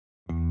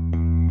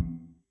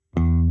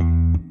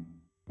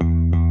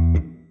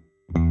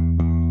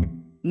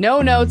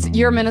No notes.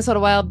 Your Minnesota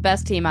Wild,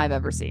 best team I've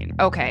ever seen.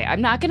 Okay,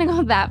 I'm not going to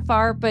go that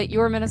far, but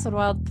your Minnesota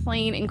Wild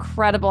playing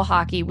incredible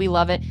hockey. We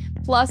love it.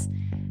 Plus,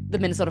 the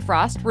Minnesota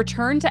Frost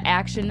return to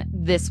action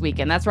this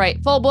weekend. That's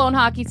right, full blown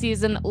hockey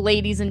season,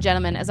 ladies and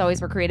gentlemen. As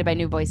always, we're created by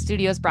New Voice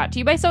Studios, brought to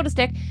you by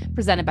SotaStick,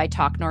 presented by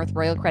Talk North,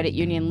 Royal Credit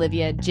Union,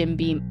 Livea, Jim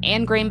Beam,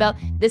 and Grainbelt.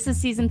 This is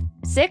season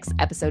 6,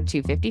 episode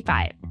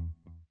 255.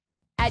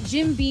 At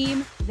Jim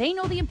Beam, they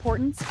know the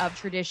importance of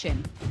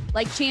tradition,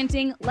 like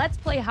chanting, "Let's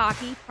play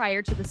hockey"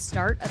 prior to the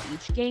start of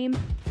each game,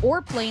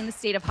 or playing the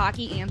state of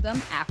hockey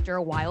anthem after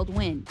a Wild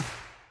win.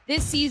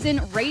 This season,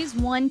 raise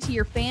one to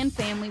your fan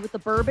family with a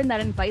bourbon that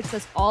invites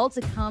us all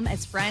to come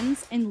as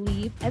friends and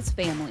leave as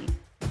family.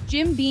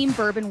 Jim Beam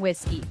Bourbon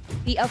Whiskey,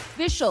 the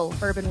official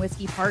bourbon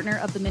whiskey partner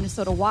of the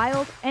Minnesota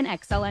Wild and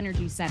XL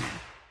Energy Center.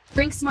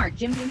 Drink smart.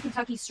 Jim Beam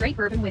Kentucky Straight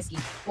Bourbon Whiskey.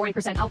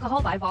 40%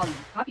 alcohol by volume.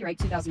 Copyright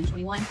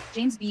 2021.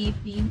 James B.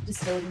 Beam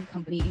Distilling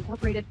Company,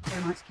 Incorporated,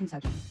 Claremont,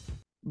 Kentucky.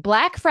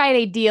 Black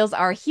Friday deals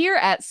are here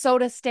at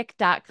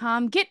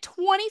SotaStick.com. Get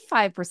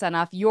 25%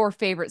 off your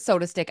favorite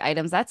SotaStick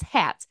items. That's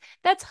hats,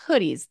 that's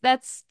hoodies,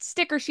 that's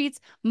sticker sheets,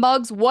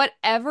 mugs,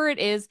 whatever it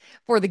is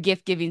for the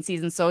gift giving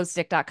season.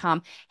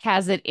 SotaStick.com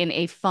has it in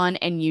a fun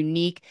and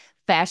unique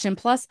fashion.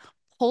 Plus,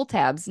 pull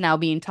tabs now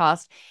being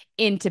tossed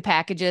into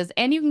packages,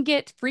 and you can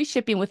get free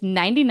shipping with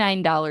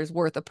 $99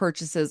 worth of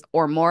purchases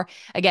or more.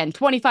 Again,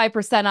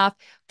 25% off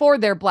for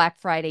their Black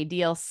Friday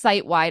deal,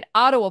 site-wide,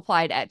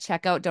 auto-applied at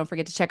checkout. Don't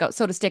forget to check out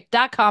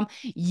SotaStick.com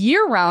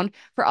year-round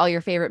for all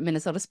your favorite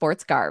Minnesota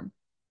sports garb.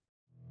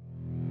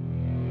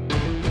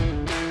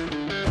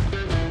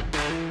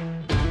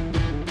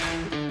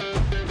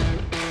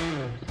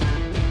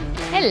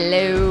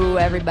 Hello,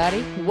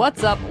 everybody.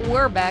 What's up?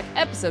 We're back,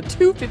 episode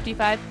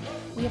 255.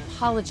 We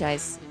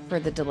apologize for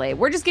the delay.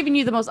 We're just giving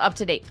you the most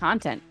up-to-date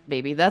content,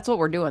 baby. That's what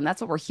we're doing.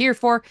 That's what we're here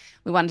for.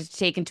 We wanted to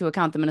take into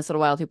account the Minnesota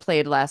Wild, who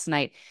played last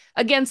night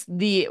against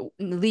the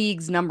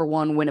league's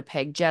 #1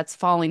 Winnipeg Jets,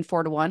 falling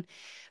 4-1.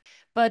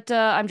 But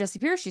I'm Jesse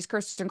Pierce. She's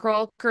Kirsten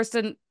Kroll.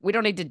 Kirsten, we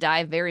don't need to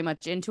dive very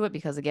much into it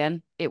because,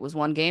 again, it was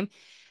one game.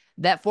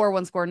 That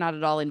 4-1 score, not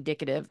at all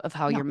indicative of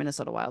how your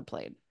Minnesota Wild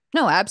played.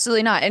 No,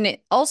 absolutely not. And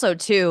it also,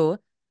 too,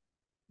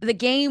 the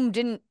game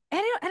didn't.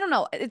 I don't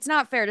know. It's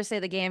not fair to say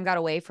the game got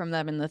away from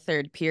them in the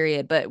third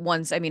period, but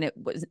once, I mean,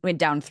 went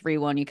down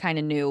 3-1. You kind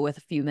of knew with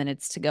a few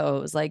minutes to go.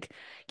 It was like,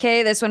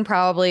 okay, this one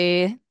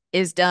probably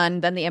is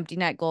done. Then the empty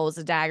net goal was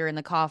a dagger in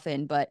the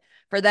coffin. But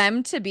for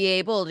them to be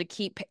able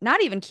to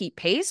not even keep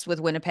pace with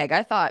Winnipeg,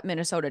 I thought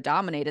Minnesota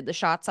dominated. The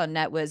shots on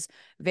net was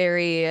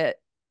very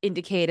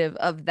indicative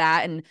of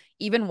that. And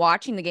even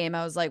watching the game,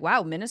 I was like,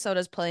 wow,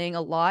 Minnesota's playing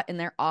a lot in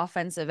their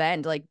offensive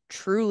end, like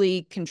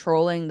truly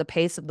controlling the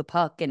pace of the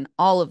puck and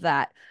all of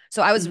that.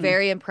 So I was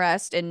very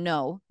impressed. And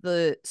no,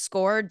 the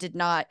score did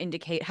not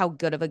indicate how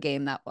good of a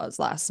game that was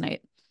last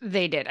night.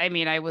 They did. I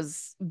mean, I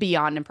was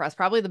beyond impressed.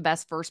 Probably the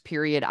best first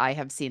period I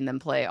have seen them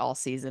play all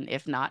season,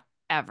 if not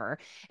ever.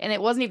 And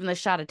it wasn't even the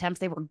shot attempts.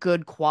 They were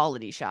good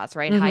quality shots,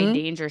 right? High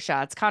danger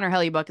shots. Connor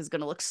Hellebuck is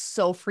going to look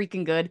so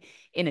freaking good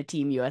in a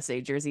Team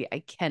USA jersey. I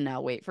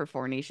cannot wait for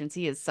Four Nations.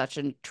 He is such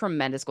a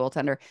tremendous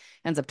goaltender.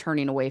 Ends up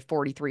turning away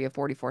 43 of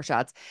 44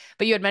 shots.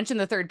 But you had mentioned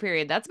the third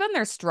period. That's been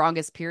their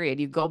strongest period.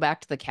 You go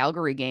back to the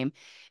Calgary game,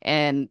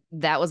 and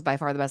that was by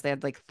far the best. They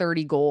had like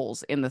 30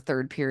 goals in the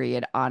third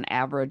period on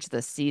average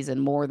this season,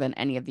 more than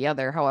any of the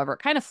other. However,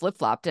 it kind of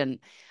flip-flopped. And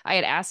I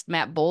had asked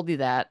Matt Boldy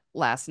that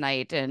last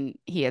night, and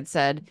he had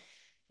said,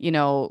 you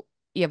know,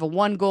 you have a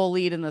 1-goal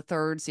lead in the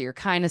third, so you're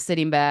kind of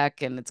sitting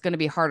back, and it's going to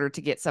be harder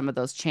to get some of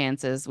those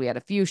chances. We had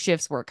a few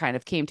shifts where it kind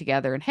of came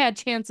together and had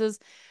chances,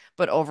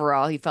 but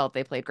overall, he felt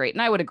they played great.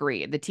 And I would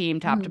agree. The team,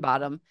 top to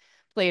bottom,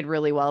 played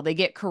really well. They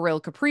get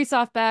Kirill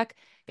Kaprizov back.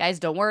 Guys,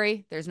 don't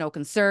worry. There's no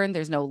concern.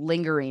 There's no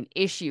lingering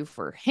issue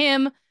for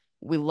him.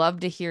 We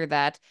love to hear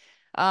that.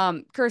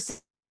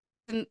 Kirsten,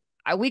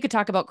 we could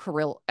talk about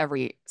Kirill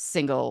every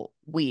single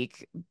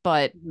week,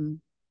 but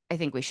I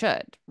think we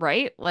should,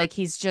 right? Like,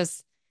 he's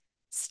just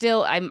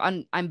still,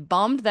 I'm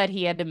bummed that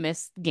he had to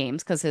miss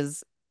games because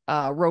his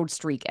road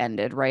streak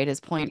ended, right? His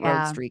point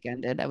road streak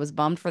ended. I was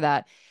bummed for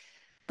that.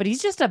 But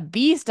he's just a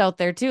beast out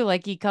there too.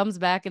 Like, he comes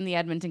back in the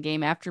Edmonton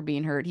game after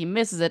being hurt. He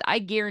misses it. I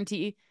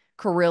guarantee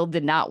Kirill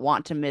did not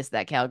want to miss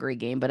that Calgary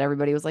game, but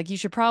everybody was like, you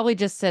should probably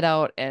just sit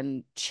out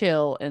and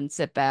chill and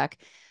sit back.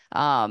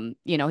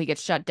 He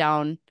gets shut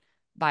down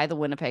by the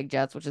Winnipeg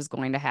Jets, which is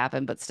going to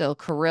happen, but still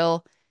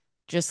Kirill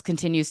just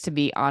continues to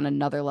be on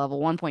another level.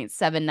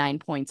 1.79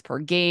 points per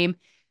game,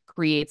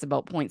 creates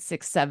about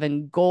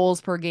 0.67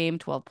 goals per game,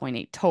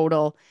 12.8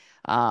 total.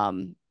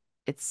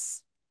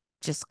 It's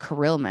just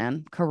Kirill,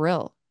 man.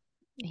 Kirill.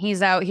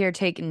 He's out here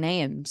taking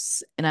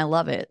names, and I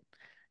love it.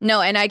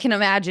 No, and I can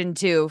imagine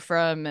too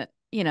from,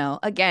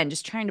 again,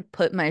 just trying to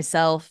put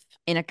myself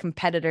in a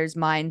competitor's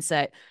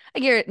mindset. I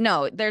get it.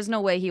 No, there's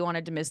no way he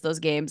wanted to miss those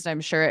games. And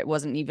I'm sure it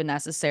wasn't even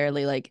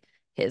necessarily like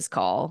his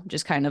call,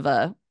 just kind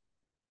of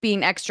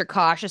being extra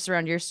cautious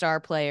around your star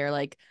player.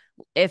 Like,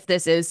 if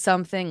this is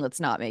something, let's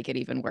not make it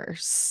even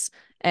worse.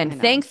 And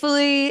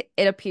thankfully,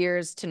 it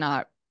appears to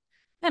not,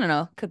 I don't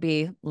know, could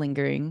be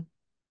lingering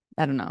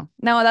I don't know.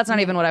 No, that's not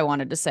even Maybe. what I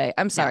wanted to say.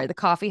 I'm sorry. No, The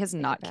coffee has take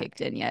it not kicked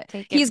back. in yet.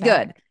 Take it He's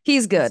good. back. He's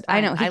He's good. I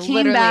fine. know. He I came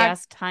literally back.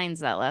 asked Heinz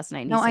that last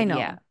night and he No, I said,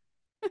 yeah.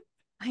 know.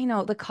 I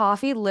know. The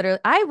coffee literally,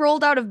 I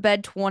rolled out of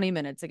bed 20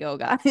 minutes ago,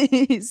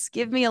 guys.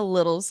 Give me a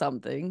little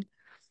something.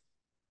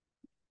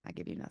 I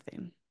give you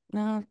nothing.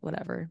 No,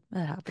 whatever.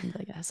 That happens,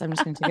 I guess. I'm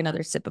just gonna take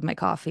another sip of my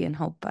coffee and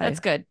hope I That's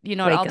good. You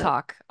know what? wake I'll up.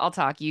 talk. I'll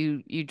talk.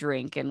 You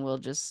drink and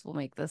we'll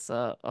make this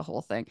a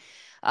whole thing.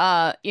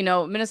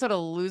 Minnesota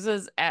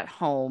loses at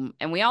home,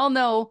 and we all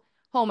know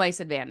home ice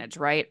advantage,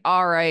 right?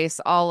 Our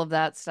ice, all of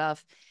that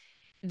stuff.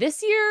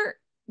 This year,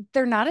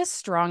 they're not as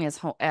strong as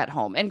at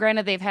home. And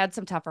granted, they've had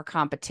some tougher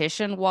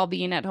competition while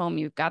being at home.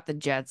 You've got the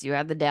Jets, you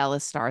had the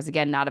Dallas Stars.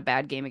 Again, not a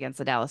bad game against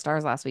the Dallas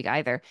Stars last week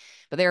either.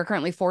 But they are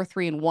currently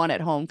 4-3-1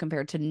 at home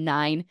compared to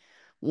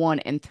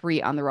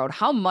 9-1-3 on the road.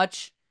 How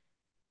much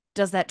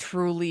does that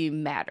truly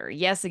matter?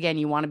 Yes, again,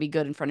 you want to be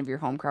good in front of your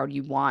home crowd.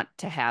 You want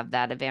to have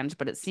that advantage,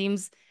 but it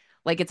seems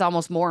like it's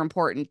almost more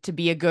important to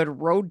be a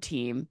good road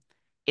team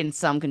in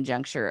some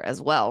conjuncture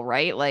as well,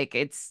 right? Like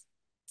it's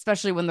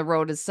especially when the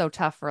road is so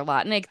tough for a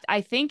lot. And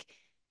I think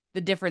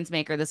the difference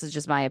maker, this is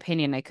just my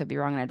opinion, I could be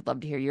wrong, and I'd love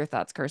to hear your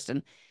thoughts,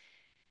 Kirsten.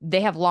 They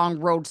have long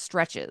road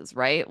stretches,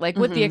 right? Like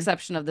with the Hmm.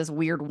 exception of this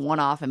weird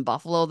one-off in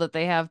Buffalo that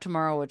they have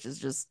tomorrow, which is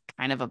just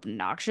kind of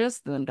obnoxious,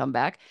 then come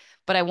back.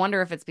 But I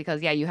wonder if it's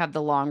because, yeah, you have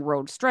the long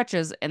road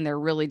stretches and they're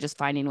really just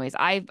finding ways.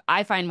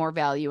 I find more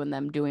value in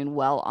them doing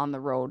well on the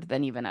road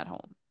than even at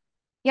home.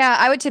 Yeah,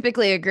 I would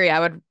typically agree. I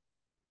would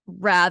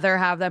rather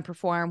have them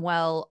perform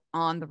well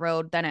on the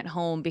road than at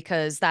home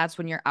because that's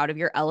when you're out of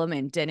your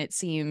element and it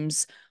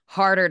seems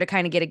harder to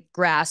kind of get a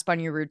grasp on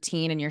your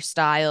routine and your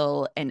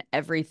style and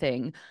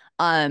everything.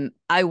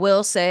 I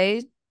will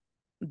say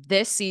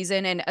this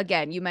season, and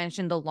again, you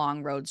mentioned the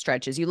long road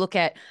stretches. You look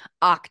at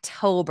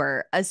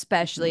October,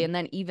 especially, Mhm. and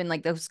then even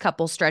like those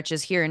couple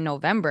stretches here in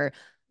November,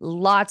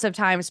 lots of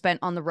time spent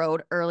on the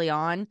road early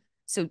on.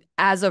 So,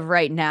 as of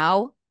right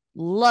now,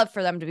 love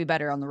for them to be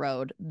better on the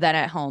road than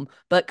at home.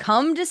 But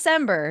come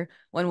December,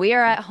 when we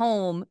are at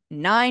home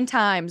 9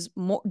 times,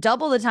 more,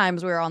 double the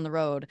times we're on the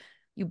road,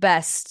 you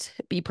best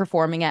be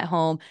performing at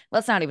home.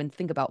 Let's not even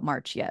think about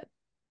March yet.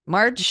 Can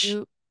March,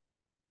 you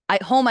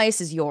home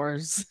ice is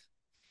yours.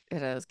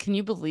 It is. Can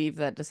you believe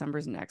that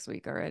December's next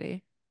week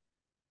already?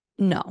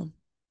 No.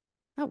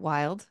 Not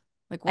wild.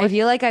 Like I what?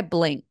 feel like I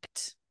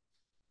blinked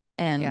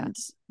Yeah. and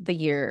the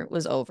year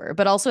was over.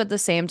 But also at the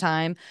same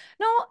time,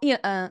 no, yeah,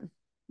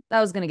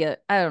 that was gonna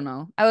get, I don't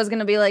know. I was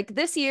gonna be like,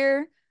 this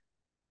year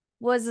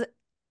was,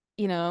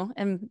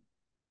 and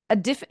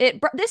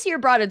this year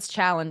brought its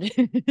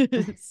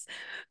challenges.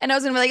 And I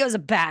was gonna be like, it was a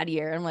bad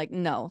year. I'm like,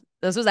 no,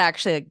 this was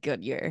actually a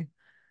good year.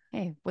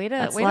 Hey, way to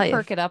That's way to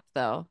perk life. it up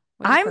though.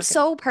 Way to I'm perk it up.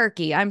 so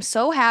perky. I'm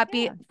so happy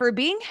Yeah. for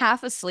being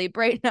half asleep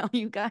right now,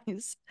 you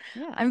guys.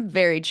 Yeah. I'm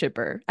very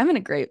chipper. I'm in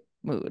a great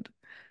mood.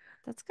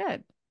 That's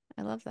good.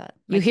 I love that.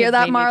 My You hear kids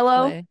that, made me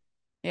Marlo? play.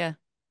 Yeah,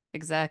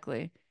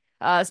 exactly.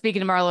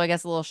 Speaking of Marlo, I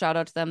guess a little shout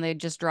out to them. They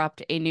just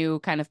dropped a new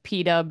kind of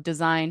P-Dub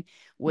design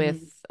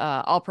with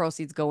Mhm. all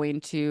proceeds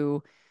going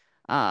to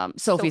Sophie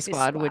Sophie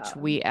Squad, which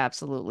Squad. we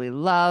absolutely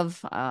love.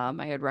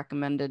 I had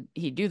recommended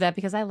he do that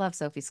because I love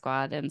Sophie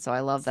Squad, and so I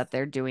love that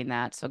they're doing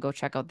that. So go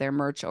check out their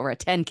merch over at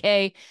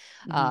 10K.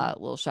 Mhm.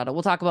 Little shout out.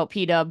 We'll talk about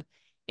P-Dub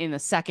in the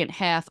second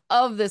half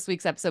of this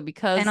week's episode And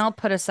because I'll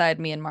put aside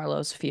me and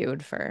Marlo's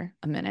feud for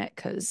a minute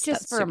because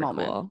just that's for a super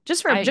moment, cool.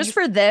 Just for I just you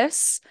for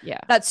this, yeah.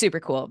 that's super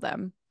cool of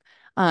them.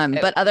 But Can we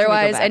go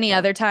otherwise, back any though?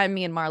 other time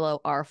me and Marlo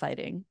are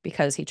fighting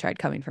because he tried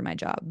coming for my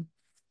job.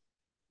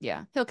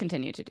 Yeah, he'll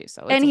continue to do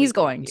so. It's And a he's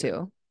weekly going feud. to.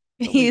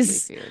 It's a weekly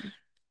He's feud.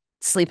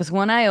 sleep with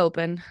one eye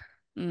open.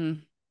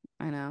 Mm,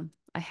 I know.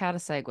 I had a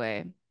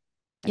segue, and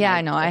Yeah,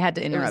 I know. I I had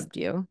to it was interrupt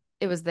you.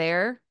 it was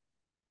there,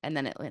 and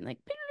then it went like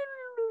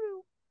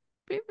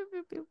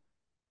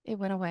it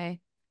went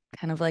away.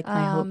 Kind of like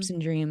my hopes Um,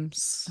 and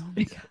dreams. oh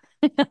my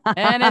God.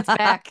 And it's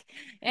back.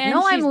 And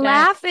No, I'm she's back.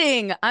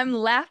 laughing. I'm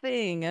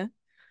laughing.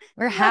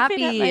 We're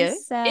Laughing at happy. my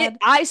sad,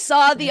 I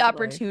saw the sad life.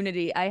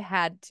 opportunity. I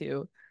had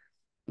to.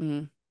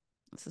 Mm,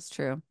 this is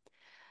true.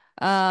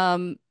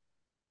 Um,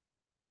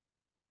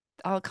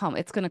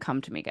 it's gonna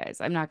come to me, guys.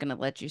 I'm not gonna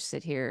let you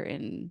sit here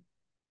and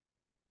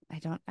I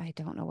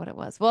don't know what it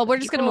was. Well, we're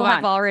just gonna People move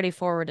have on. already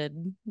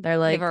forwarded. They're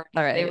like, all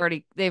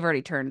right, They've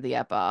already turned the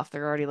ep off.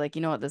 They're already like,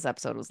 you know what, this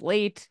episode was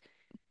late.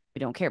 We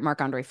don't care.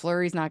 Marc-Andre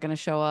Fleury's not gonna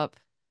show up.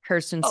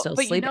 Kirsten's Oh, still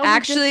but you asleep. know who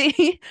just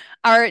Actually,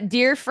 our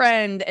dear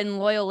friend and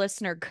loyal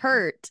listener,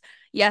 Kurt,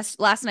 yes,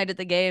 last night at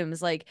the game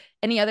was like,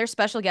 any other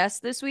special guests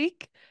this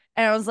week?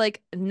 And I was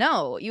like,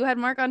 no, you had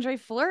Marc-Andre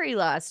Fleury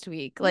last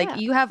week. Like, yeah,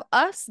 you have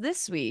us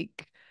this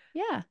week.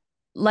 yeah,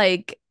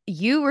 Like,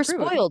 you were rude.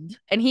 spoiled.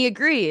 And he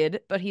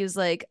agreed, but he was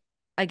like,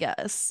 I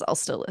guess I'll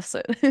still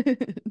listen.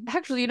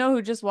 Actually, you know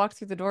who just walked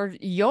through the door?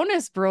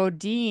 Jonas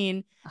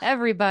Brodin.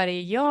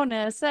 Everybody,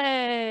 Jonas,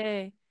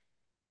 hey.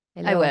 I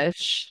Hello.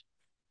 wish.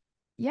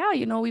 Yeah,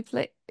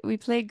 we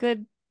play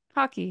good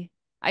hockey.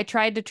 I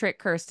tried to trick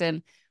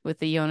Kirsten with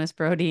the Jonas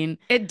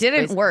It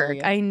didn't voice work.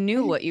 earlier. I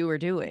knew what you were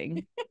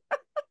doing.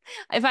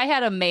 If I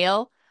had a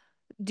male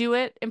do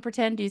it and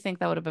pretend? Do you think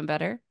that would have been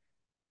better?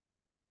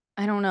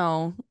 I don't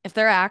know. If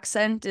their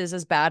accent is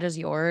as bad as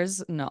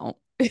yours, no.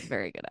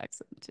 Very good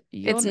accent.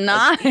 It's You'll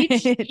not.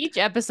 each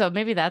episode,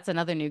 maybe that's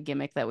another new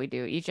gimmick that we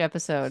do. Each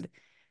episode,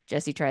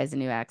 Jesse tries a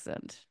new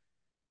accent.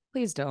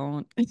 Please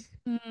don't.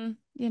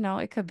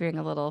 It could bring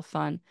a little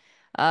fun.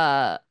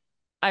 Uh,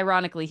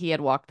 Ironically, he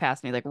had walked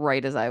past me like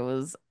right as I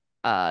was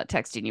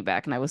texting you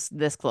back, and I was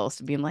this close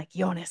to being like,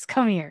 Jonas,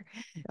 come here.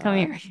 Come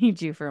here. God. I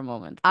need you for a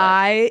moment. But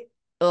I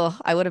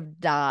I would have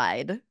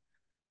died. it'd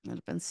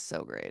have been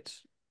so great.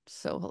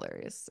 So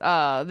hilarious.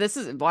 This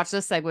is watch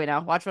this segue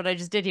now. Watch what I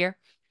just did here.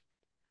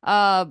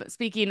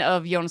 Speaking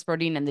of Jonas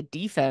Brodin and the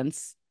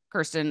defense,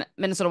 Kirsten,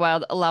 Minnesota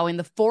Wild allowing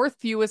the fourth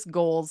fewest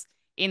goals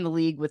in the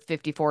league with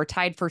 54,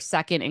 tied for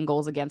second in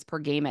goals against per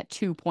game at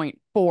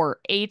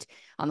 2.48.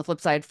 On the flip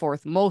side,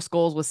 fourth most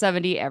goals with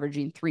 70,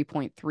 averaging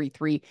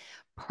 3.33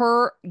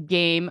 per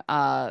game.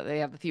 They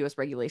have the fewest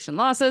regulation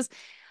losses.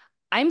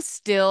 I'm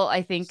still,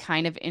 I think,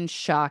 kind of in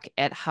shock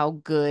at how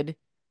good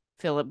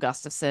Philip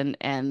Gustafson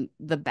and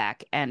the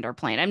back end are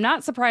playing. I'm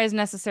not surprised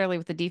necessarily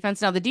with the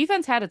defense. Now, the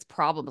defense had its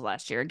problems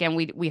last year. Again,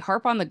 we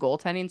harp on the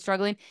goaltending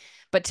struggling,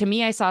 but to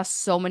me, I saw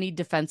so many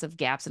defensive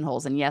gaps and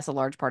holes. And yes, a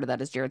large part of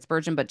that is Jared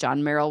Spurgeon, but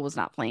John Merrill was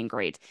not playing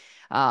great.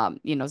 Zach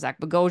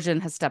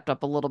Bogosian has stepped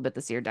up a little bit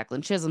this year.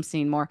 Declan Chisholm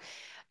seen more.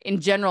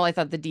 In general, I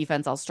thought the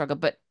defense all struggled,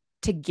 but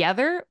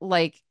together,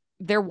 like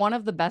they're one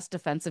of the best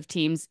defensive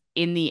teams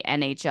in the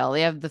NHL.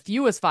 They have the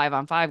fewest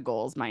 5-on-5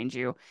 goals, mind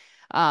you.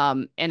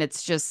 And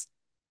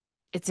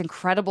it's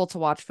incredible to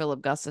watch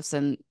Philip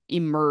Gustafson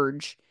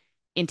emerge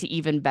into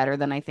even better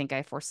than I think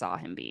I foresaw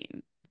him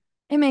being.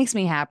 It makes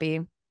me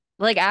happy.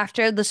 Like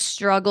after the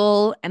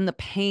struggle and the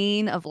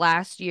pain of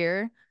last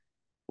year,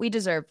 we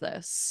deserve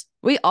this.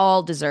 We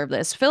all deserve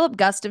this. Philip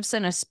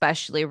Gustafson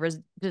especially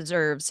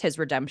deserves his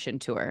redemption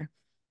tour.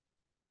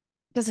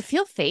 Does it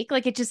feel fake?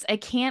 Like I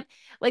can't,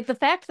 like the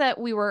fact that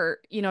we were,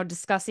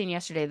 discussing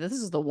yesterday, this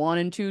is the 1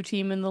 and 2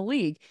 team in the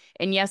league.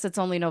 And yes, it's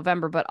only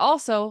November, but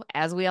also,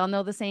 as we all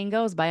know, the saying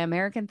goes, by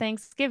American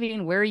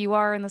Thanksgiving, where you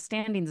are in the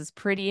standings is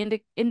pretty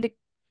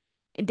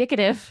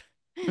indicative.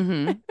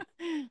 Mm-hmm.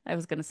 I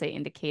was going to say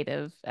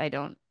indicative. I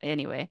don't,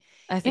 anyway,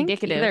 I think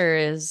indicative. either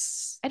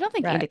is I don't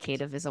think correct.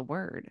 indicative is a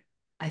word.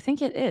 I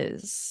think it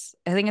is.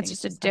 I think I it's think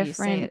it's just a just how you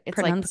say different it. It's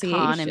like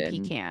pecan and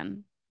pronunciation.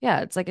 pecan.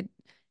 Yeah, it's like a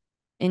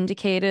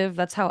indicative.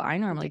 That's how I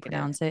normally Indicative.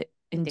 pronounce it.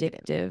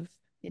 Indicative. Indictive.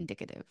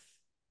 Indicative.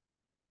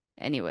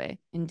 Anyway,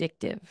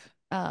 Indictive.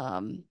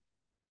 um,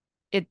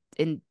 it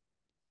in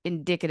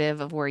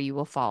indicative of where you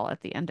will fall at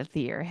the end of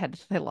the year.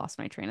 I lost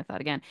my train of thought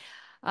again.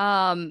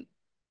 Um,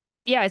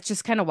 yeah, it's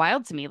just kind of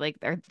wild to me. Like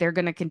they're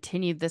gonna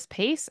continue this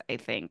pace, I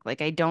think.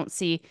 Like I don't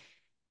see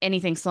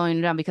anything slowing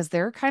them down because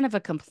they're kind of a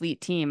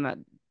complete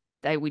team.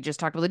 We just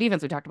talked about the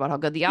defense. We talked about how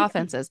good the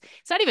offense is.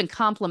 It's not even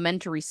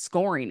complementary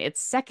scoring. It's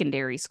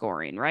secondary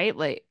scoring, right?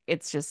 Like Let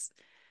it's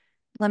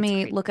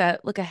me crazy.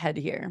 look ahead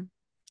here.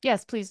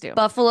 Yes, please do.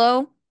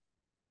 Buffalo,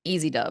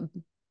 easy dub.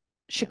 Yep.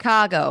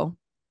 Chicago,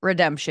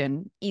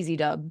 redemption, easy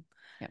dub.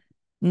 Yep.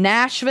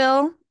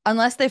 Nashville,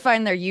 unless they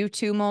find their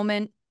U2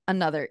 moment,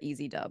 another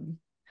easy dub.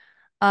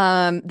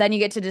 Then you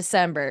get to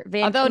December.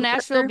 Although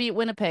Nashville Vancouver. beat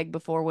Winnipeg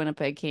before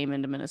Winnipeg came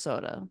into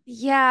Minnesota.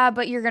 Yeah,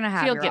 but you're gonna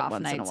have She'll your get off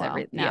once in a nights while.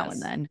 every now and Yes.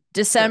 then. True.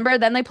 December,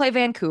 then they play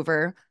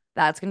Vancouver.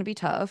 That's gonna be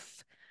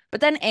tough.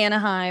 But then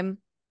Anaheim,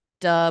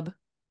 dub.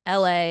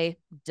 LA,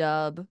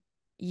 dub.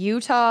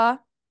 Utah,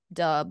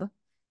 dub.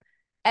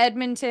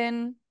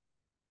 Edmonton.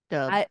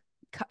 Dub. I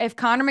if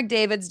Connor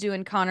McDavid's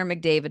doing Connor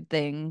McDavid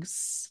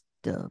things.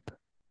 Dub.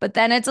 But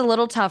then it's a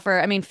little tougher.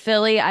 I mean,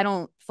 Philly, I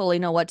don't fully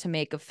know what to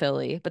make of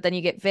Philly. But then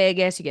you get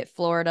Vegas, you get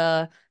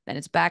Florida, then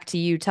it's back to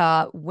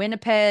Utah,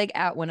 Winnipeg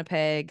at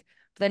Winnipeg,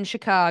 then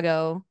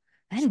Chicago,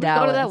 then Should we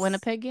go to that Dallas.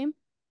 Winnipeg game?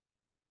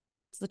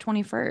 It's the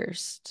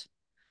 21st.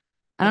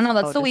 I don't That's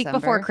know. That's the week before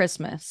December.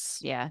 Christmas.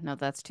 Yeah, no,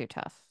 that's too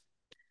tough.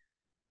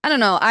 I don't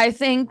know. I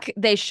think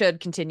they should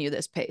continue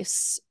this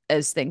pace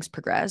as things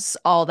progress.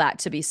 All that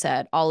to be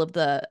said, all of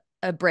the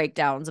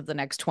breakdowns of the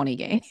next 20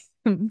 games.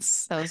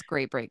 That was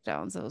great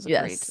breakdowns. That was a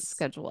great Yes.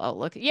 schedule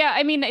outlook. Yeah,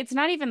 I mean, it's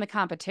not even the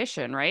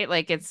competition, right?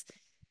 Like it's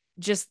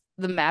just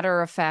the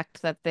matter of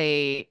fact that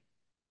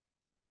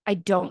I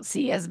don't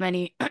see as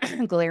many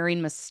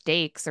glaring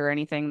mistakes or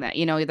anything that,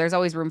 there's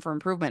always room for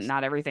improvement.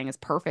 Not everything is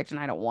perfect, and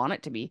I don't want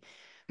it to be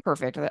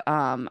perfect. You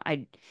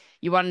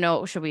want to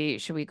know, should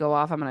we go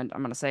off? I'm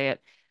gonna say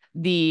it.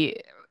 The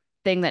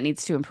thing that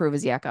needs to improve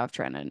is Yakov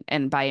Trenin.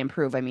 And by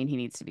improve, I mean he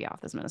needs to be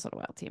off this Minnesota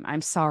Wild team.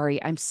 I'm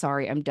sorry. I'm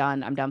sorry. I'm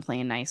done. I'm done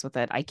playing nice with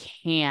it. I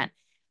can't.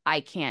 I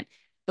can't.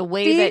 The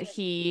way See, that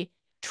he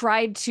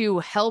tried to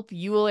help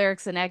Yule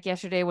Eriksson Ek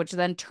yesterday, which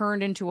then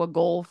turned into a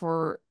goal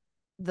for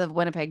the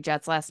Winnipeg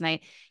Jets last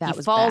night. He that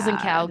was falls in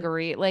bad.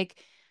 Calgary. Like,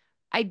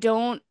 I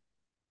don't,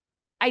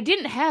 I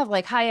didn't have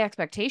like high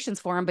expectations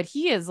for him, but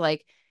he is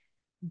like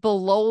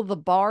below the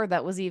bar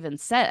that was even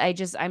set.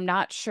 I'm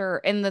not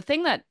sure. And the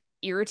thing that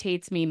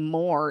irritates me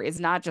more is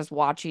not just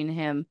watching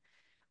him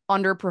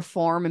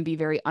underperform and be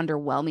very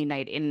underwhelming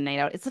night in and night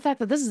out. It's the fact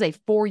that this is a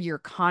 4-year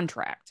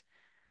contract.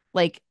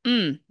 Like,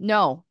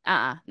 no,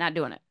 not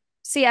doing it.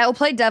 See, I will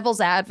play devil's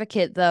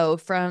advocate though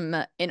from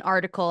an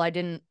article I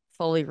didn't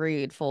fully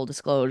read, full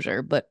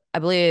disclosure, but I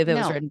believe it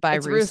was No, written by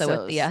it's Russo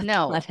with The Russo's.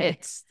 No,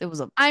 Athletic. it was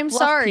a I'm fluff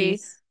sorry,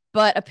 piece.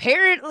 but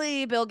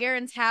apparently Bill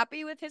Guerin's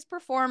happy with his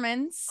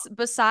performance,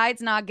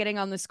 besides not getting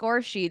on the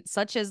score sheet,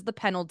 such as the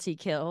penalty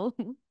kill.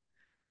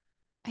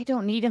 I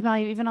don't need him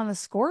even on the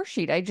score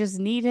sheet. I just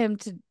need him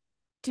to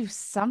do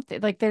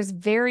something. Like there's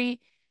very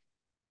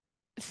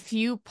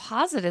few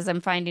positives I'm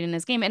finding in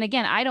this game. And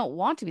again, I don't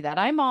want to be that.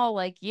 I'm all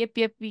like yip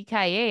yip ki.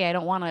 I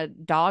don't want to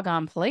dog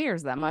on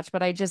players that much,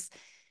 but I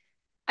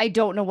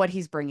don't know what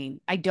he's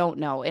bringing. I don't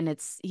know, and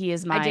he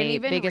is I didn't my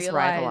even biggest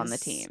rival on the realize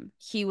team.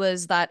 he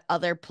was that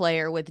other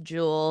player with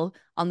Jewel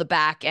on the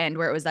back end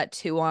where it was that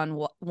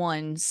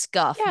 2-on-1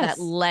 scuff that Yes.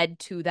 led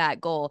to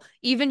that goal.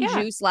 Even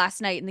Yeah. Juice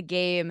last night in the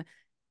game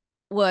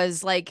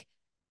was like,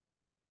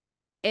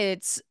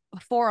 it's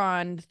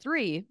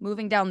 4-on-3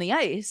 moving down the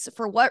ice.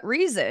 For what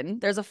reason?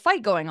 There's a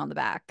fight going on the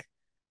back.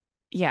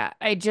 Yeah,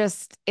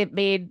 it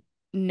made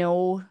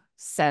no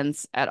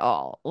sense at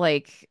all.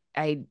 Like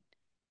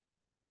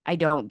I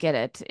don't get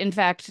it. In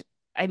fact,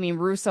 I mean,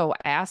 Russo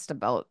asked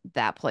about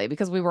that play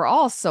because we were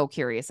all so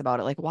curious about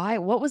it. Like, why?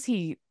 What was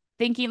he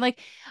thinking? Like,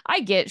 I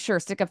get, sure,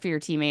 stick up for your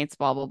teammates,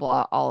 blah, blah,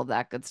 blah, all of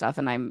that good stuff.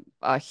 And I'm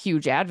a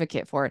huge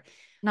advocate for it.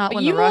 Not But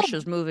when the rush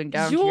is moving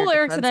down to your Jules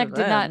defensive Eriksson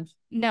did not, end.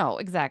 no,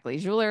 exactly.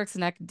 Jules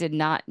Eriksson did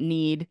not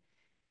need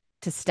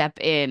to step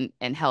in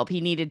and help.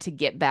 He needed to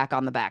get back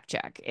on the back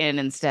check. And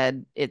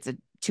instead, it's a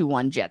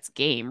 2-1 Jets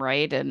game,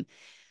 right? And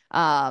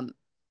um,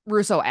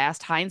 Russo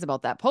asked Hines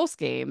about that post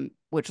game,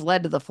 which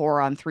led to the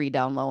 4-on-3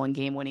 down low and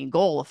game winning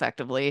goal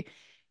effectively.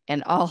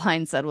 And all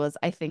Hines said was,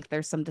 I think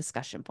there's some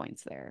discussion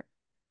points there.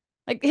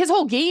 Like his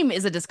whole game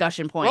is a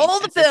discussion point Roll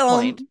the at this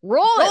point. film.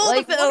 Roll it. Roll the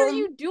Like, what are film.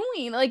 you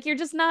doing? Like, you're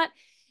just not.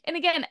 And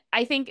again,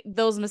 I think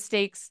those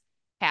mistakes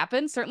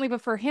happen, certainly,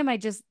 but for him,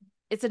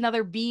 it's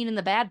another bean in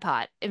the bad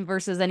pot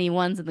versus any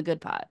ones in the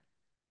good pot.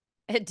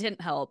 It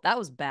didn't help. That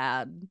was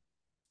bad.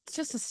 It's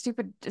just a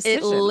stupid It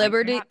decision. Like,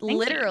 you're not thinking.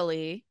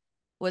 literally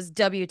was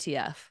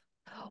WTF.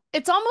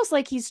 It's almost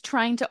like he's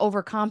trying to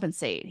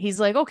overcompensate. He's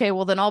like, okay,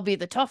 well then I'll be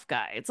the tough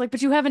guy. It's like,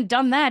 but you haven't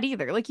done that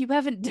either. Like you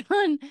haven't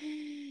done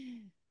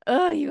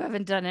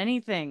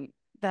anything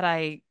that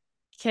I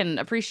can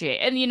appreciate.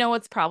 And you know,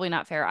 it's probably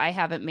not fair. I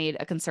haven't made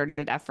a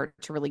concerted effort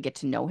to really get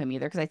to know him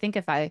either. Because I think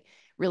if I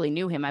really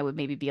knew him, I would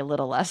maybe be a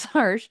little less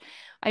harsh.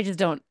 I just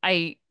don't.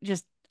 I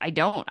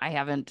don't. I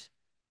haven't.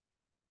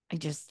 I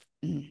just,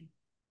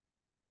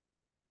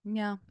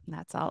 Yeah.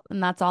 that's all.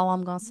 And that's all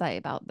I'm gonna say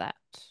about that.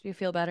 Do you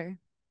feel better?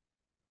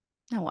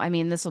 No, I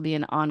mean, this will be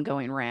an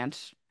ongoing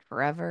rant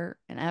forever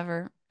and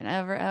ever and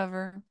ever,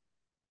 ever.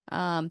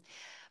 Um,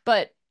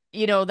 but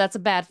that's a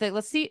bad thing.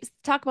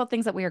 Talk about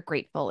things that we are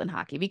grateful in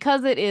hockey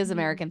because it is Mhm.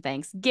 American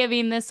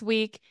Thanksgiving this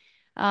week.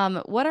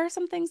 What are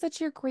some things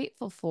that you're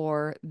grateful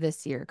for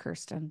this year,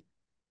 Kirsten?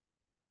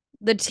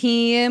 The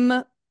team,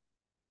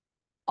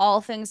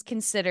 all things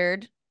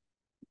considered,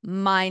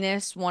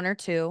 minus one or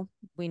two.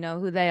 We know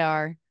who they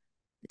are.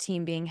 The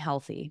team being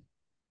healthy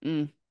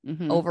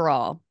Mm-hmm.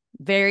 overall.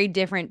 Very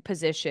different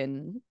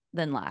position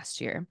than last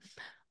year.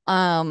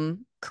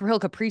 Kirill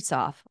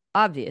Kaprizov,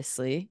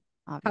 obviously.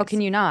 How can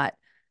Obviously. you not?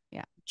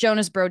 Yeah.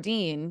 Jonas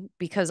Brodin,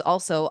 because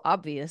also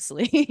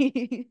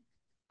obviously.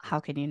 How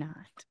can you not?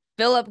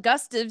 Philip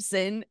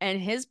Gustafson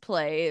and his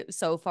play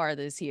so far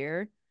this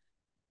year.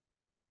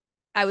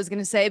 I was going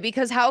to say,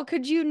 because how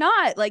could you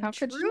not? Like, How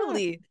could you not?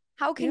 truly,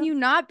 how can Yeah. you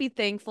not be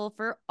thankful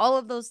for all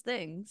of those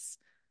things?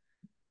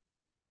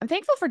 I'm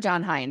thankful for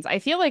John Hines. I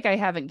feel like I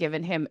haven't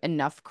given him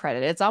enough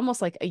credit. It's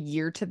almost like a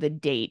year to the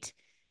date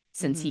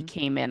since he Mm-hmm.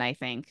 came in, I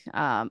think.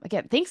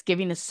 Again,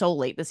 Thanksgiving is so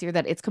late this year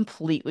that it's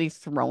completely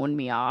thrown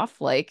me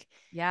off. Like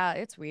Yeah,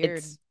 it's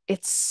weird.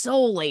 it's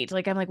so late.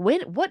 Like I'm like,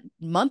 what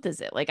month is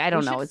it? Like I We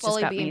don't know. should It's just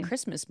fully got be in me.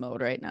 Christmas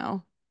mode right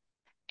now.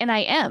 And I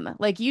am.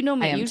 Like you know I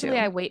me. am Usually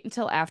I too. wait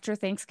until after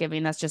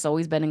Thanksgiving. That's just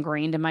always been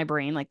ingrained in my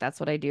brain. Like that's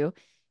what I do.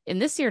 And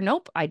this year,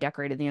 nope, I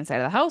decorated the inside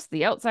of the house.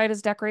 The outside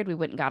is decorated. We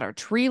went and got our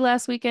tree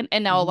last weekend.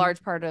 And now a Mm-hmm.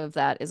 large part of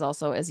that is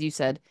also, as you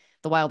said,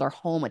 the Wild are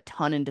home a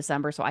ton in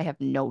December. So I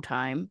have no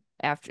time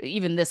after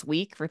even this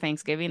week for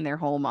Thanksgiving. They're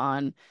home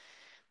on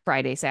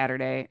Friday,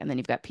 Saturday, and then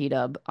you've got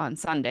P-Dub on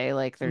Sunday.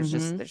 Like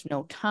Mm-hmm. there's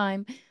no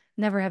time.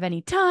 Never have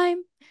any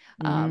time.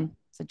 Mm-hmm.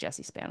 It's a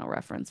Jesse Spano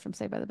reference from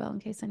Saved by the Bell in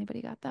case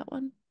anybody got that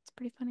one. It's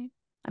pretty funny.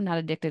 I'm not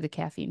addicted to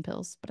caffeine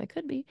pills, but I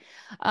could be.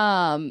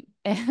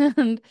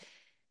 And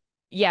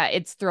yeah,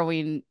 it's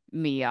throwing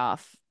me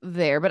off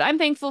there. But I'm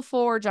thankful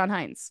for John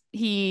Hines.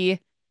 He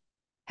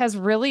has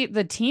really,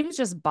 the team's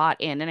just bought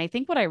in. And I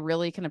think what I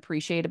really can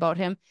appreciate about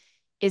him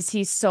is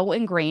he's so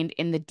ingrained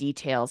in the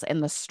details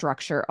and the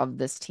structure of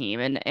this team.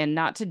 And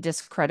not to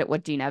discredit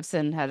what Dean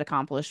Evson had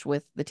accomplished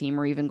with the team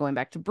or even going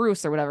back to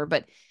Bruce or whatever,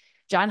 but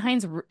John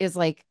Hines is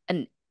like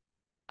a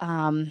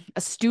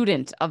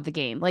student of the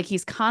game. Like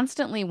he's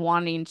constantly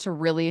wanting to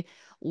really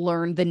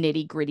learn the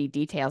nitty-gritty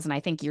details. And I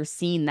think you're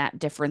seeing that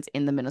difference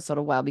in the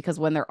Minnesota Wild because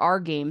when there are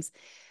games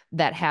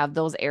that have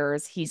those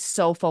errors, he's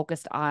so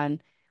focused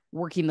on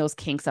working those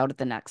kinks out at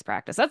the next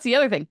practice. That's the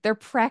other thing. They're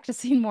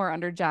practicing more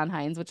under John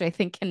Hines, which I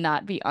think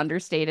cannot be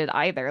understated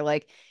either.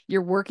 Like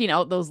you're working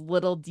out those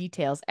little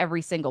details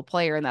every single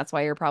player, and that's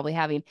why you're probably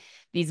having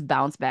these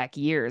bounce back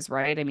years,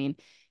 right? I mean,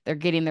 they're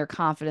getting their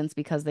confidence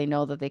because they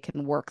know that they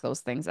can work those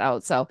things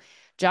out. So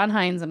John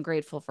Hines, I'm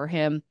grateful for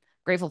him.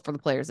 Grateful for the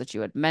players that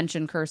you had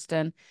mentioned,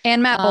 Kirsten.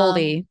 And Matt Um,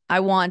 Boldy.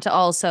 I want to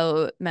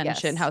also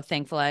mention yes. how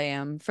thankful I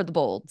am for the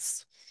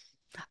Bolds.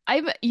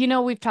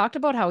 We've talked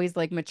about how he's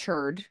like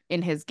matured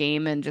in his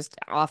game and just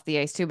off the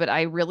ice too, but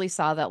I really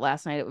saw that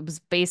last night. It was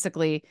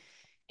basically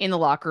in the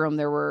locker room,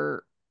 there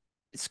were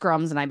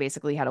scrums, and I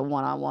basically had a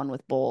one-on-one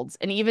with Bolds.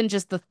 And even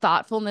just the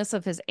thoughtfulness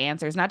of his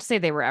answers, not to say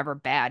they were ever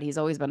bad. He's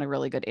always been a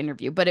really good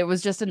interview, but it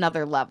was just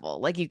another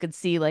level. Like you could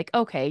see, like,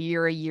 okay,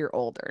 you're a year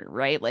older,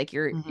 right? Like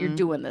you're Mm-hmm.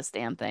 doing this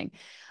damn thing.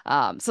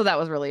 So that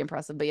was really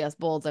impressive. But yes,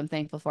 Bolds, I'm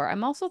thankful for.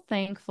 I'm also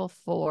thankful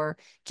for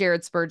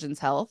Jared Spurgeon's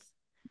health.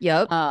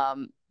 Yep.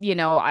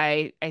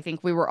 I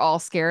think we were all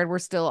scared. We're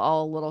still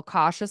all a little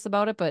cautious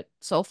about it, but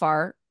so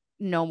far,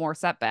 no more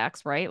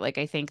setbacks, right? Like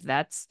I think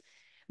that's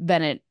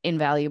been an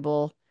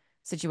invaluable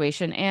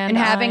situation. And And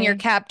having your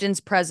captain's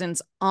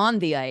presence on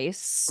the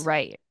ice,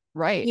 right,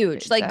 right,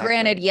 huge. Like,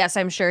 granted, exactly. yes,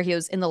 I'm sure he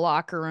was in the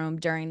locker room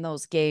during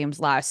those games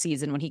last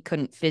season when he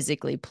couldn't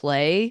physically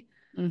play,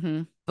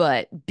 Mm-hmm.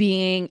 but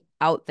being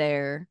out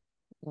there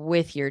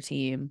with your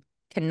team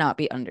cannot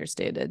be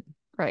understated.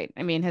 Right.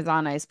 I mean, his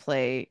on ice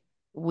play,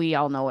 we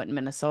all know it in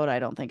Minnesota. I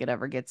don't think it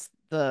ever gets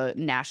the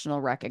national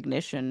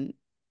recognition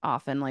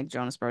often like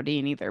Jonas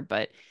Brodin either.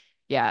 But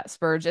yeah,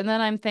 Spurge. And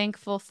then I'm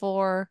thankful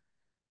for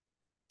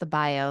the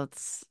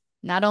buyouts,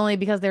 not only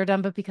because they're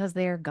done, but because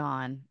they are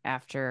gone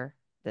after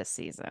this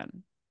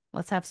season.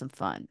 Let's have some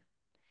fun.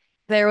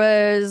 There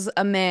was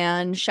a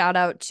man, shout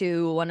out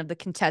to one of the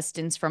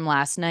contestants from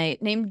last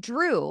night named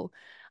Drew,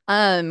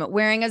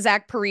 wearing a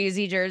Zach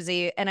Parisi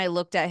jersey. And I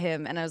looked at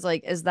him and I was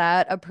like, is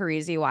that a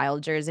Parisi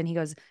Wild jersey? And he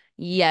goes,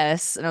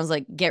 yes. And I was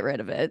like, get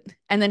rid of it.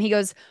 And then he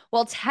goes,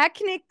 well,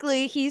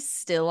 technically he's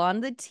still on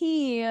the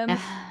team.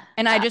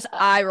 And I just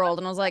eye rolled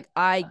and I was like,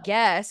 I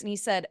guess. And he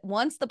said,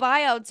 once the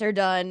buyouts are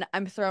done,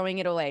 I'm throwing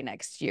it away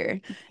next year.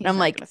 And He's I'm not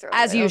like, gonna throw it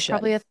as away. That you was should.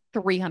 probably a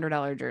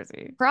 $300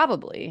 jersey.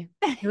 Probably.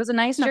 It was a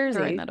nice Not throwing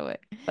jersey. that away.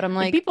 But I'm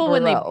Like like, people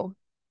bro.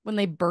 when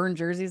they burn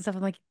jerseys and stuff,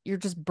 I'm like, you're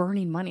just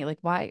burning money. Like,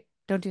 why?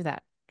 Don't do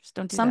that. Just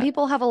don't do Some that.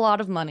 people have a lot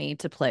of money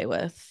to play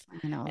with.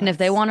 I know And if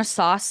they that's want to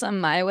sauce some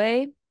my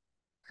way,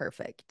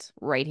 perfect.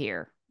 right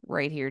here.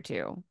 Right here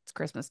too. It's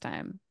Christmas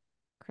time.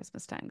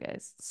 Christmas time,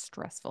 guys. It's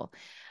stressful.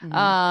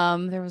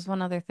 Hmm. There was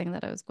one other thing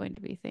that I was going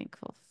to be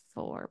thankful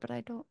for, but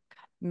I don't.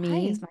 God, why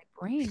is Me, my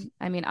brain?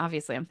 I mean,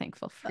 obviously, I'm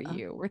thankful for uh,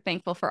 you. We're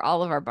thankful for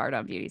all of our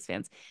Bardown Beauties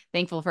fans.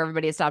 Thankful for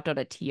everybody that stopped out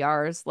at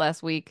TR's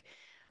last week.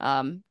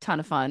 Ton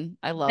of fun.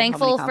 I love how many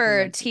thankful for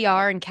compliments we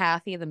got. TR and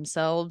Kathy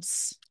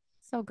themselves.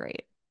 So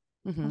great.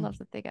 I Hmm. love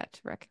that they got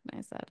to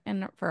recognize that.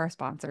 And for our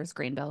sponsors,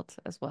 Grainbelt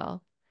as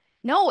well.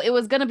 No, it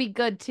was going to be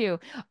good too.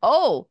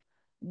 Oh,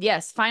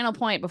 yes. Final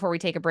point before we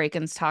take a break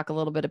and talk a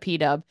little bit of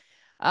P-Dub.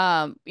 We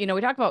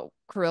talked about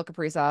Kirill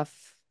Kaprizov,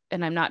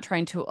 and I'm not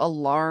trying to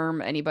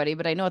alarm anybody,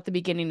 but I know at the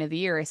beginning of the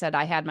year, I said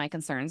I had my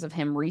concerns of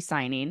him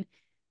re-signing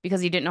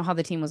because he didn't know how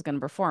the team was going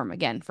to perform.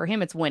 Again, for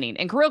him, it's winning.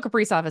 And Kirill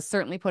Kaprizov has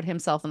certainly put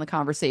himself in the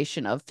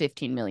conversation of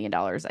 $15 million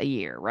a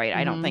year, right?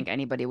 I don't Hmm. think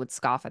anybody would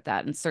scoff at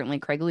that. And certainly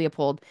Craig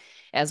Leopold,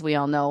 as we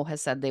all know,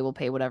 has said they will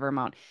pay whatever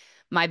amount.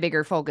 My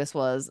bigger focus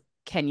was,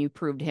 can you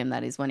prove to him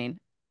that he's winning?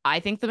 I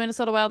think the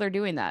Minnesota Wild are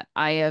doing that.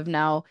 I have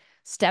now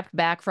stepped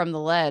back from the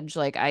ledge.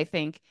 Like, I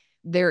think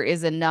there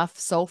is enough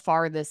so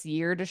far this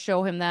year to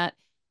show him that.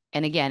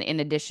 And again, in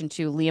addition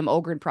to Liam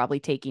Ogren probably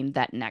taking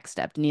that next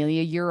step,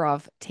 Nelia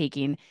Yurov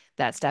taking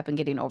that step and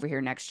getting over here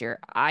next year.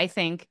 I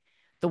think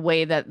the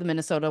way that the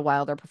Minnesota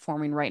Wild are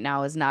performing right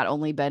now has not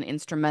only been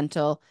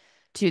instrumental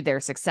to their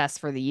success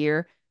for the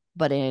year,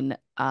 but in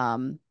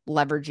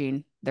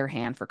leveraging their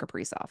hand for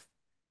Kaprizov.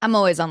 I'm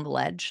always on the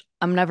ledge.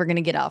 I'm never going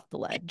to get off the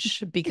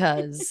ledge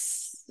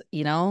because,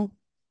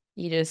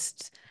 you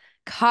just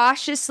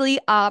cautiously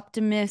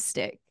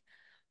optimistic.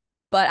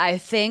 But I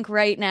think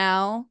right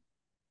now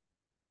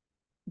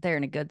they're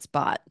in a good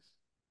spot.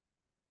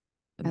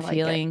 I'm I like it.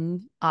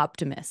 feeling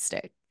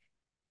optimistic.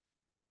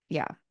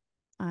 Yeah,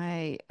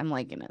 I am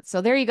liking it.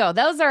 So there you go.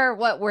 Those are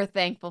what we're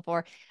thankful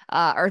for.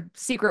 Our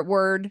secret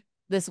word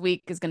this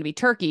week is going to be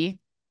turkey.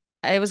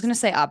 I was going to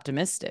say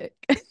optimistic.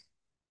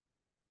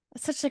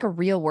 It's such like a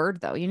real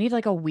word though. You need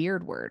like a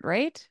weird word,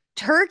 right?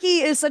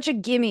 Turkey is such a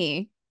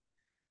gimme.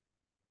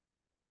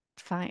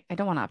 Fine. I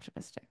don't want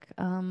optimistic.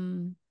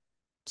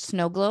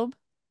 Snow globe.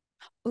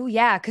 Oh,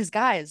 yeah. Because,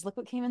 guys, look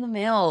what came in the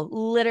mail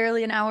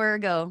literally an hour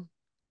ago.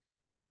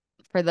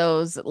 For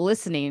those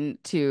listening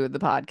to the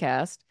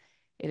podcast,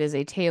 it is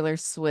a Taylor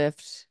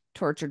Swift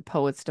Tortured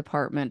Poets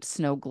Department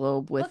snow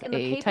globe with Look, and the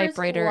a papers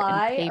typewriter and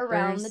fly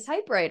around the papers,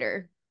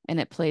 typewriter. and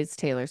it plays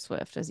Taylor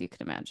Swift, as you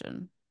can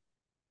imagine.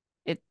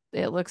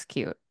 It looks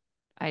cute.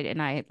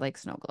 I like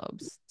snow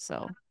globes,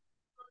 so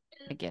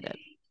I get it.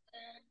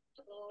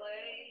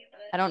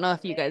 I don't know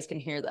if you guys can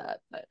hear that,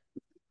 but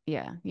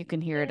Yeah, you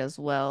can hear it as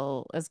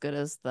well, as good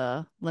as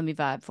the Let Me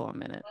Vibe for a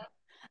minute.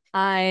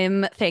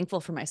 I'm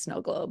thankful for my snow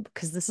globe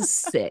because this is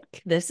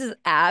sick. This is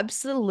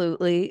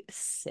absolutely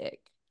sick.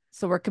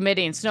 So we're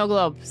committing Snow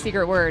Globe,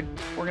 secret word.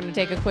 We're going to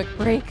take a quick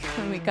break.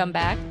 When we come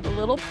back, a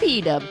little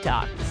P-Dub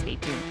talk. Stay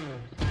tuned.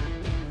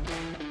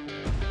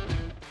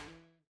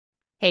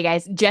 Hey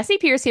guys, Jesse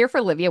Pierce here for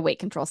Livea Weight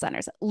Control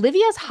Centers.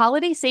 Livea's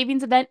holiday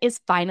savings event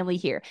is finally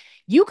here.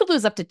 You could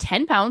lose up to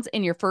 10 pounds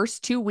in your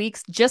first 2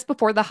 weeks just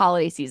before the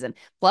holiday season.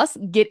 Plus,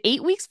 get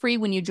 8 weeks free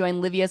when you join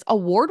Livea's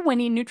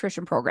award-winning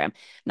nutrition program.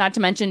 Not to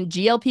mention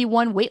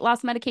GLP-1 weight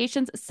loss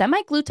medications,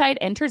 semaglutide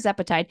and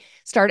tirzepatide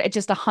start at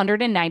just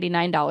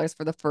 $199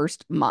 for the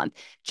first month.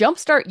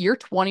 Jumpstart your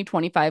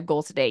 2025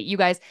 goals today. You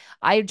guys,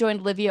 I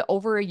joined Livea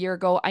over a year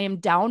ago. I am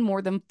down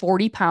more than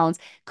 40 pounds.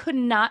 Could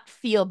not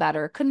feel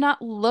better, could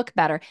not look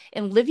better.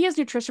 And Livea's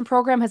nutrition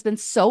program has been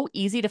so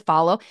easy to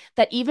follow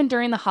that even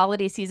during the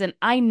holiday season,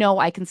 I know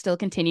I can still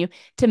continue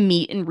to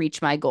meet and reach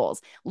my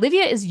goals.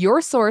 Livea is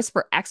your source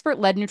for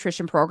expert-led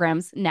nutrition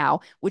programs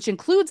now, which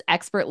includes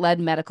expert-led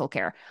medical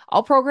care.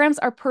 All programs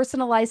are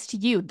personalized to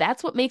you.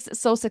 That's what makes it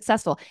so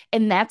successful.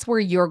 And that's where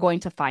you're going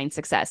to find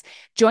success.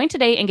 Join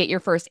today and get your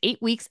first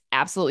 8 weeks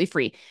absolutely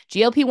free.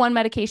 GLP-1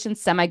 medications,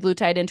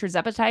 semaglutide, and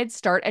tirzepatide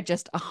start at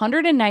just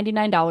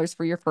 $199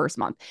 for your first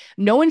month.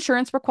 No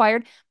insurance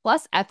required,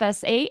 plus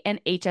FSA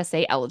and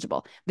HSA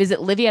eligible. Visit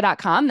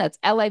Livea.com, that's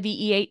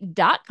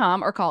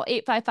Livea.com, or call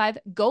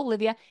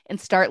 855-GO-LIVEA and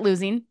start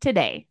losing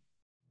today.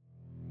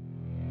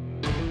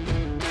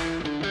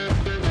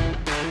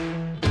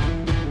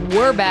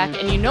 We're back,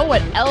 and you know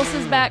what else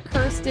is back,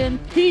 Kirsten?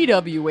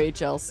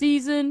 PWHL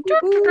season.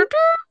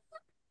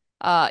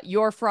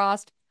 Your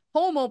Frost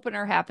home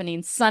opener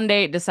happening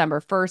Sunday, December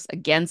 1st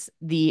against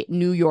the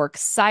New York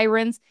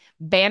Sirens.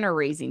 Banner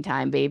raising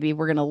time, baby.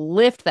 We're going to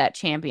lift that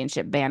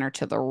championship banner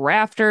to the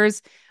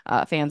rafters.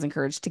 Fans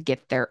encouraged to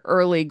get there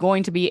early.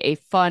 Going to be a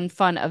fun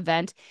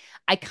event.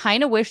 I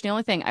kind of wish, the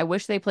only thing, I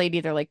wish they played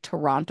either like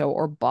Toronto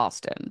or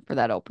Boston for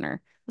that opener.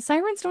 The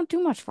Sirens don't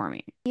do much for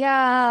me.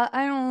 Yeah,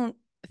 I don't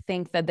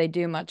think that they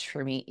do much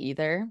for me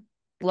either.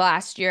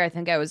 Last year, I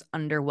think I was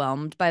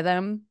underwhelmed by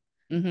them.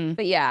 Mm-hmm.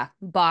 But yeah,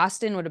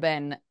 Boston would have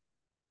been.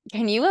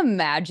 Can you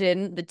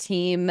imagine the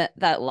team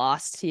that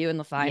lost to you in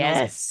the finals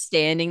Yes.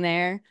 standing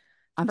there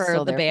I'm for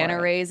so the there for banner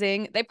it.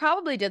 raising? They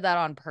probably did that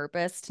on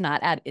purpose to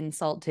not add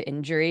insult to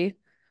injury.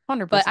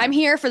 But I'm 100%.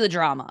 here for the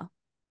drama.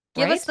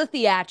 Give us Right? the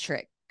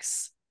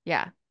theatrics.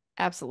 Yeah,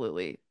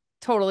 absolutely.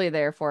 Totally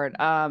there for it.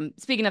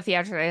 Speaking of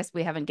theatrics,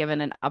 we haven't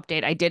given an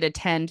update. I did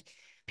attend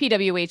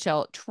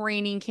PWHL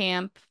training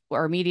camp,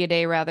 or media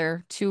day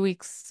rather, 2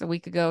 weeks, a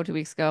week ago, 2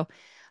 weeks ago,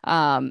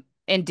 and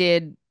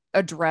did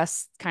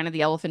address kind of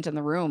the elephant in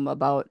the room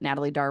about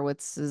Natalie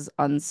Darwitz's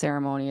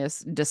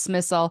unceremonious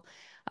dismissal.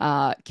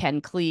 Ken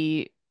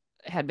Klee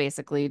had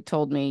basically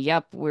told me,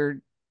 yep,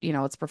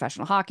 it's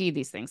professional hockey.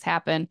 These things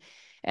happen.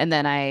 And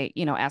then I,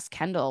 asked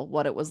Kendall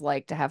what it was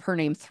like to have her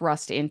name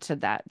thrust into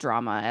that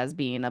drama as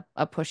being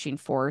a pushing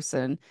force.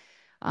 And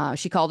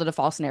she called it a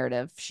false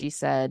narrative. She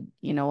said,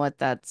 you know what,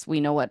 we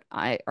know what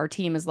our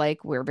team is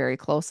like. We're very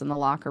close in the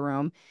locker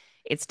room.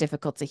 It's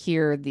difficult to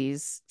hear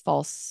these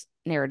false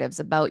narratives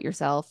about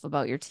yourself,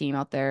 about your team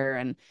out there.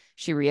 And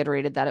she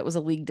reiterated that it was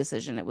a league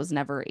decision. It was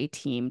never a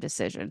team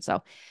decision.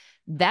 So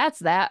that's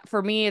that.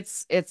 For me,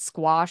 it's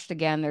squashed.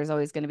 Again, there's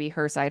always going to be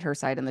her side,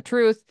 and the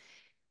truth.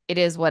 It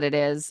is what it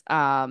is.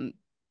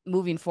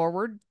 Moving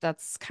forward,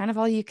 that's kind of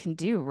all you can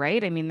do,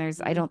 right? I mean,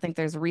 I don't think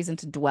there's a reason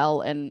to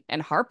dwell and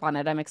harp on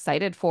it. I'm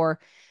excited for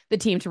the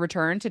team to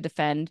return to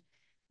defend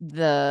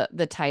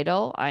the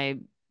title.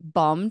 I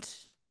bummed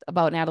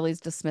about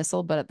Natalie's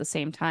dismissal, but at the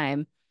same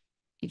time,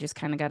 you just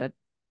kind of got to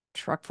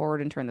truck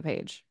forward and turn the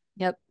page.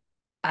 Yep.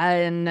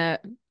 And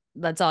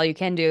that's all you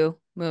can do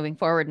moving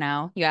forward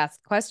now. You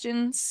ask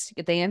questions,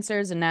 get the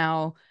answers, and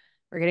now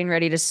we're getting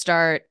ready to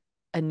start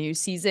a new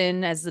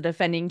season as the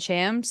defending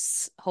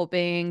champs,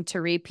 hoping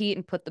to repeat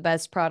and put the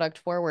best product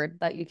forward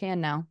that you can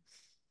now.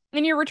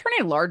 And you're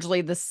returning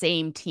largely the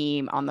same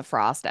team on the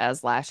Frost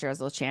as last year as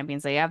those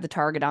champions. They have the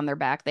target on their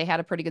back. They had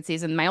a pretty good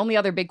season. My only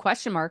other big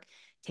question mark,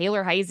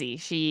 Taylor Heisey.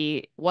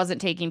 She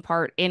wasn't taking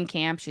part in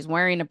camp. She's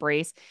wearing a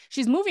brace.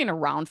 She's moving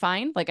around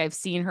fine. Like I've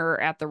seen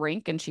her at the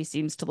rink and she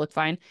seems to look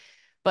fine.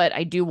 But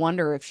I do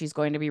wonder if she's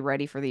going to be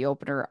ready for the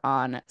opener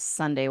on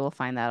Sunday. We'll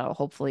find that out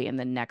hopefully in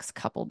the next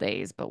couple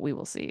days, but we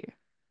will see.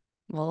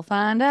 We'll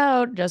find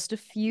out just a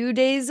few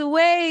days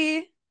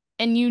away.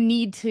 And you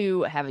need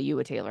to have a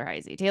with Taylor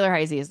Heisey. Taylor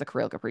Heisey is the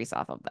Kirill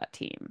Kaprizov of that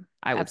team,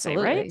 I would say,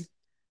 right? Absolutely.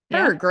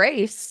 Yeah. Her,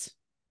 Grace.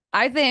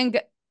 I think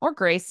Or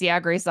Grace. Yeah,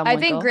 Grace I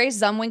think Zumwinkle. Grace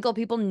Zumwinkle,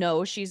 people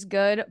know she's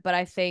good, but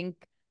I think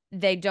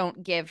they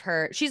don't give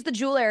her. She's the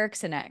Jewel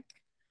Eriksson-ek.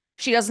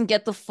 She doesn't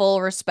get the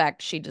full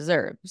respect she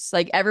deserves.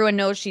 Like everyone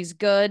knows she's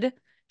good.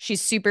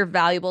 She's super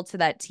valuable to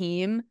that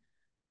team,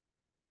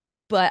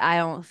 but I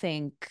don't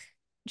think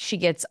she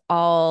gets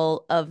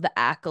all of the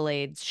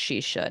accolades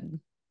she should.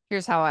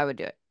 Here's how I would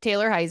do it.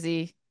 Taylor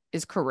Heisey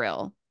is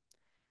Kirill.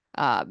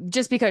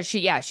 Just because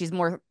she's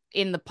more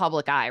in the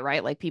public eye,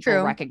 right? Like people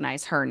True.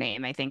 recognize her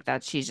name. I think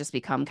that she's just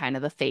become kind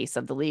of the face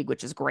of the league,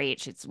 which is great.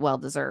 She's well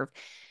deserved.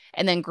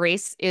 And then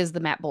Grace is the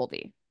Matt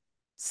Boldy.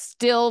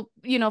 Still,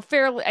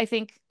 fairly, I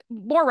think,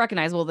 more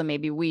recognizable than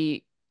maybe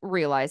we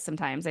realize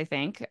sometimes, I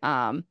think.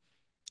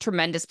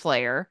 Tremendous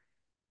player.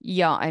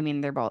 Yeah, I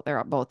mean they're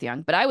both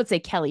young, but I would say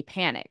Kelly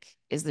Panic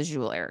is the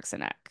Jewel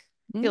Eriksson-ek.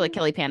 I feel like Mm,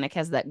 Kelly Panic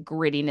has that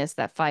grittiness,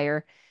 that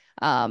fire,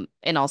 and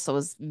also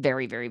is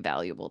very, very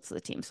valuable to the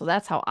team. So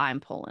that's how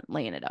I'm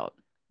laying it out.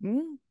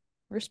 mm.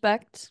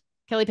 Respect.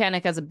 Kelly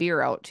Panic has a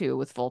beer out too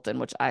with Fulton,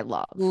 which I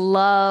love.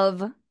 Love.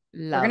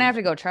 We're gonna have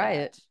Love to go try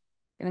that. it.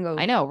 Gonna go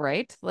I know,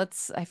 right?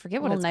 I forget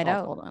a what little it's night called.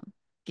 out. Hold on.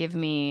 Give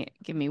me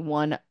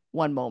one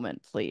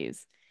moment,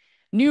 please.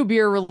 New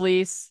beer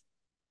release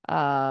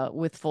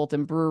with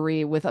Fulton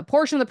Brewery, with a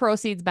portion of the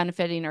proceeds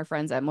benefiting our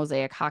friends at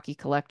Mosaic Hockey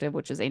Collective,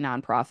 which is a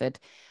nonprofit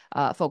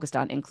focused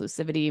on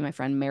inclusivity. My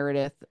friend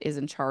Meredith is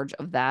in charge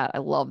of that. I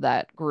love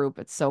that group.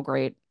 It's so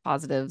great.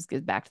 Positives,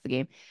 gives back to the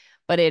game.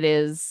 But it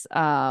is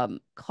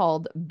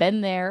called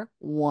Been There,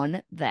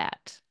 Won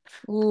That.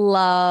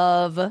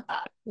 Love.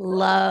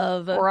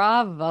 Love.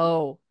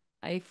 Bravo.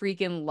 I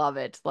freaking love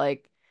it.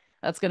 Like,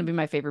 that's going to be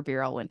my favorite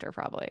beer all winter,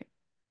 probably.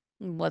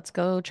 Let's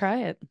go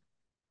try it.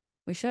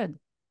 We should.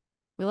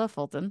 We love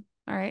Fulton.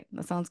 All right,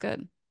 that sounds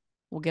good.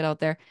 We'll get out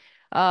there.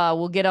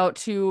 We'll get out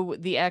to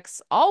the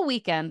X all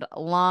weekend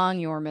along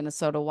your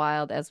Minnesota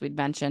Wild, as we'd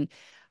mentioned,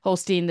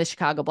 hosting the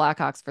Chicago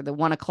Blackhawks for the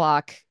 1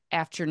 o'clock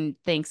after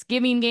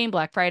Thanksgiving game,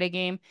 Black Friday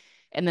game,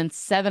 and then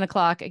 7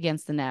 o'clock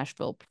against the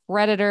Nashville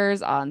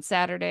Predators on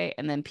Saturday,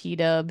 and then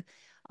P-Dub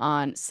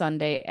on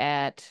Sunday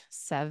at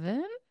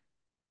 7,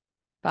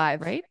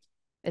 5. right?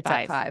 It's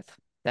at 5. 5.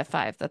 At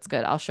 5. That's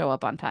good. I'll show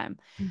up on time.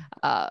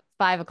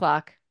 5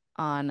 o'clock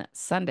on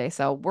Sunday.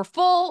 So we're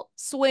full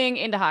swing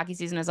into hockey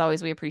season. As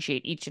always, we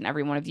appreciate each and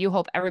every one of you.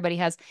 Hope everybody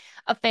has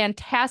a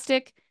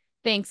fantastic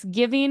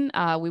Thanksgiving.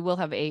 We will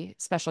have a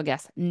special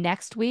guest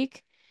next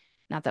week.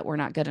 Not that we're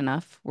not good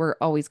enough. We're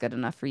always good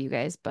enough for you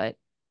guys, but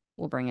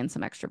we'll bring in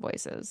some extra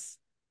voices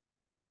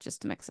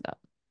just to mix it up.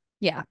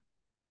 Yeah,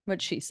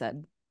 what she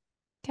said.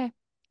 Okay.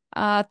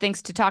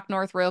 Thanks to Talk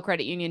North, Royal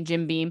Credit Union,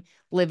 Jim Beam,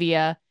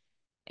 Livea,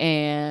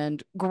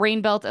 and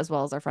Grainbelt, as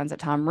well as our friends at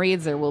Tom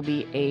Reed's. There will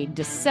be a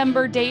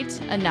December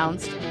date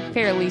announced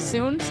fairly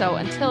soon. So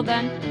until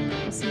then,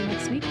 we'll see you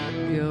next week.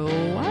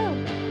 Go